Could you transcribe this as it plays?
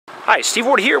Hi, Steve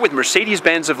Ward here with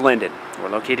Mercedes-Benz of Linden. We're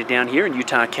located down here in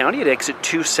Utah County at exit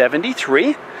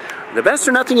 273. The best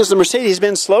or nothing is the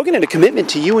Mercedes-Benz slogan and a commitment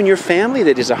to you and your family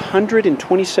that is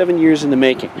 127 years in the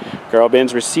making. Carl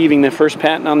Benz receiving the first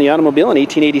patent on the automobile in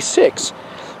 1886.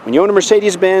 When you own a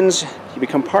Mercedes-Benz, you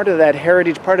become part of that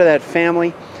heritage, part of that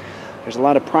family. There's a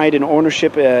lot of pride in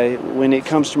ownership when it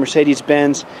comes to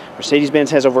Mercedes-Benz.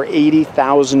 Mercedes-Benz has over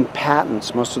 80,000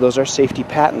 patents. Most of those are safety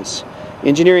patents.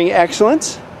 Engineering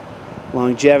excellence,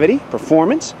 longevity,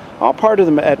 performance, all part of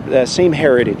the same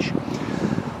heritage.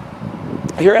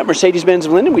 Here at Mercedes-Benz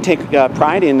of Linden, we take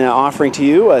pride in offering to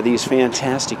you these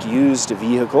fantastic used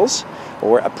vehicles,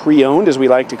 or pre-owned as we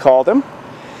like to call them.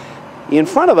 In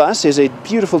front of us is a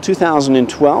beautiful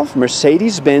 2012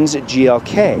 Mercedes-Benz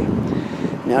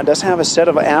GLK. Now it does have a set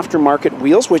of aftermarket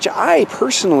wheels, which I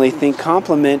personally think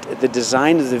complement the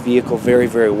design of the vehicle very,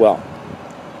 very well.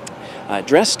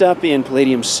 Dressed up in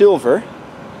palladium silver,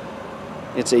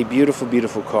 it's a beautiful,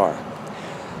 beautiful car.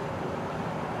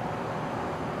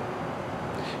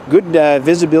 Good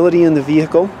visibility in the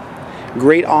vehicle,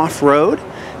 great off-road.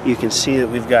 You can see that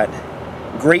we've got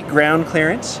great ground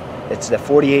clearance. It's the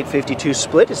 48-52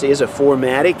 split. It is a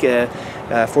 4MATIC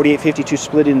 48-52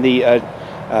 split in the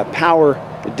power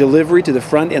delivery to the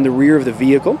front and the rear of the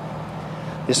vehicle.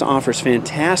 This offers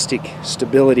fantastic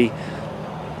stability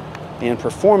and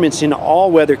performance in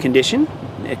all weather condition,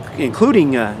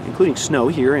 including snow.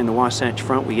 Here in the Wasatch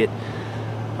Front we get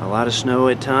a lot of snow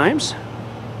at times.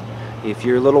 If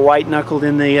you're a little white-knuckled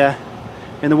in the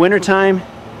wintertime,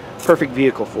 perfect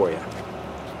vehicle for you.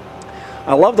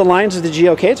 I love the lines of the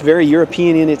GLK. It's very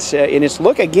European in its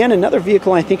look. Again, another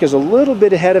vehicle I think is a little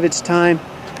bit ahead of its time,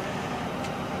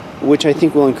 which I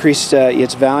think will increase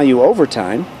its value over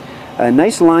time.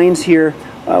 Nice lines here.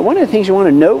 One of the things you want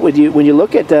to note when you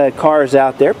look at cars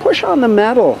out there, push on the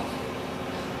metal.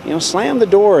 You know, slam the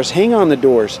doors, hang on the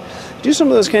doors. Do some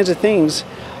of those kinds of things,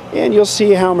 and you'll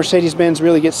see how Mercedes-Benz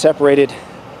really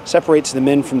separates the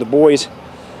men from the boys.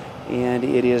 And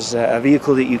it is a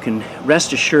vehicle that you can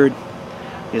rest assured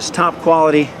is top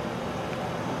quality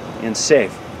and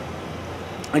safe.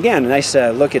 Again, a nice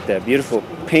look at the beautiful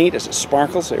paint as it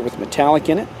sparkles there with metallic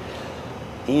in it.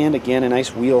 And again, a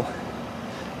nice wheel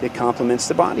that complements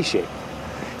the body shape.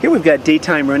 Here we've got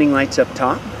daytime running lights up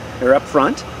top, or up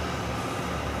front.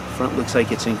 Front looks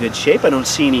like it's in good shape. I don't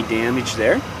see any damage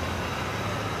there.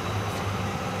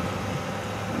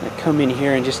 I'm going to come in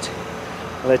here and just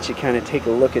let you kind of take a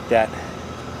look at that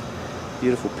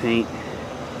beautiful paint.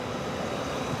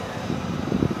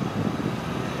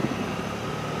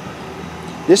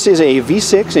 This is a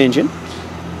V6 engine.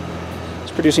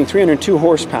 It's producing 302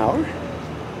 horsepower.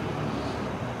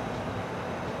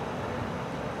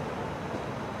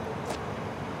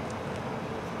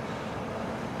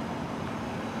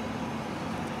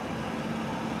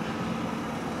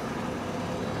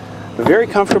 Very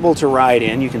comfortable to ride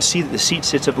in. You can see that the seat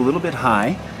sits up a little bit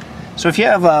high. So if you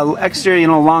have extra,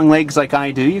 long legs like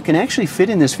I do, you can actually fit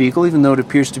in this vehicle, even though it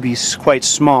appears to be quite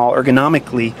small.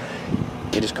 Ergonomically,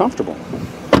 it is comfortable.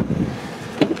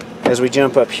 As we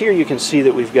jump up here, you can see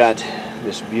that we've got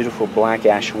this beautiful black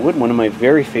ash wood, one of my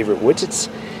very favorite woods. It's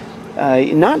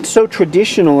not so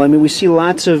traditional. I mean, we see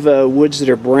lots of woods that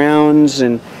are browns,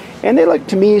 and they look,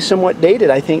 to me, somewhat dated.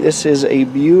 I think this is a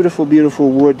beautiful,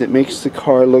 beautiful wood that makes the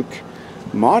car look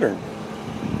modern.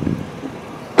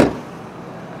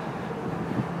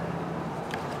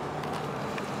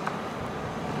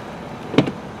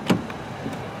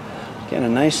 Again, a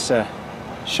nice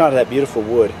shot of that beautiful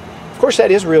wood. Of course, that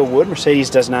is real wood. Mercedes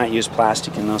does not use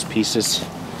plastic in those pieces.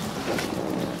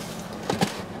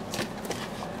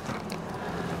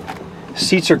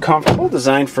 Seats are comfortable,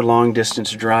 designed for long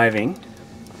distance driving.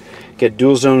 Get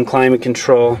dual zone climate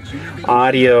control,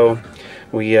 audio.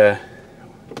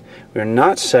 We're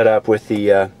not set up with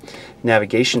the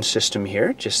navigation system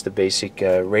here, just the basic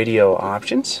radio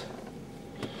options.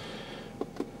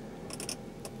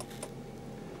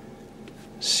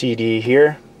 CD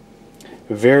here.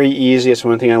 Very easy. It's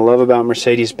one thing I love about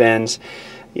Mercedes-Benz.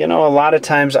 You know, a lot of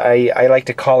times I like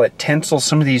to call it tinsel.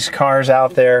 Some of these cars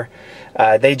out there,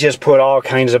 they just put all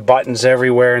kinds of buttons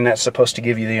everywhere, and that's supposed to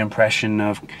give you the impression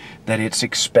of that it's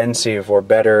expensive or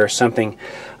better or something.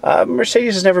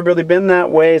 Mercedes has never really been that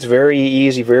way. It's very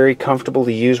easy, very comfortable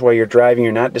to use while you're driving.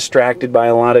 You're not distracted by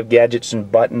a lot of gadgets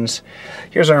and buttons.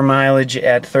 Here's our mileage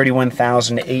at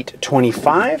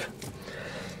 31,825.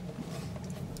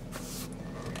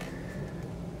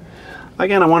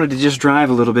 Again, I wanted to just drive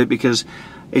a little bit because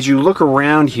as you look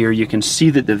around here, you can see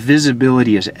that the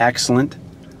visibility is excellent.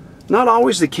 Not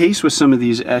always the case with some of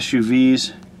these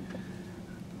SUVs.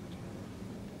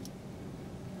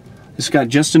 It's got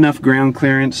just enough ground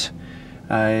clearance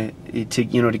to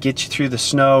get you through the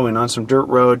snow and on some dirt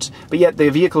roads, but yet the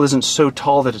vehicle isn't so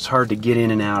tall that it's hard to get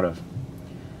in and out of.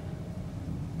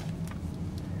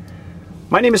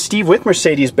 My name is Steve with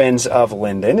Mercedes-Benz of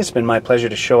Linden. It's been my pleasure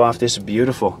to show off this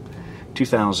beautiful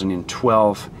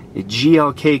 2012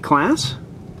 GLK class.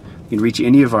 You can reach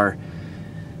any of our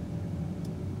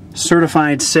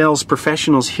certified sales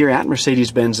professionals here at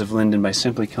Mercedes-Benz of Linden by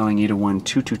simply calling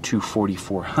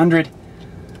 801-222-4400.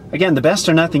 Again, the best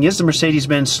or nothing is the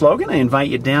Mercedes-Benz slogan. I invite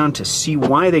you down to see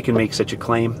why they can make such a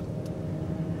claim.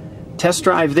 Test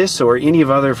drive this or any of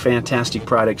other fantastic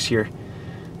products here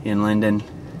in Linden.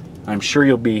 I'm sure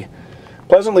you'll be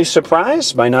pleasantly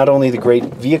surprised by not only the great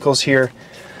vehicles here,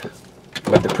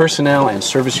 but the personnel and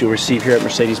service you'll receive here at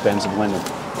Mercedes-Benz of Linden.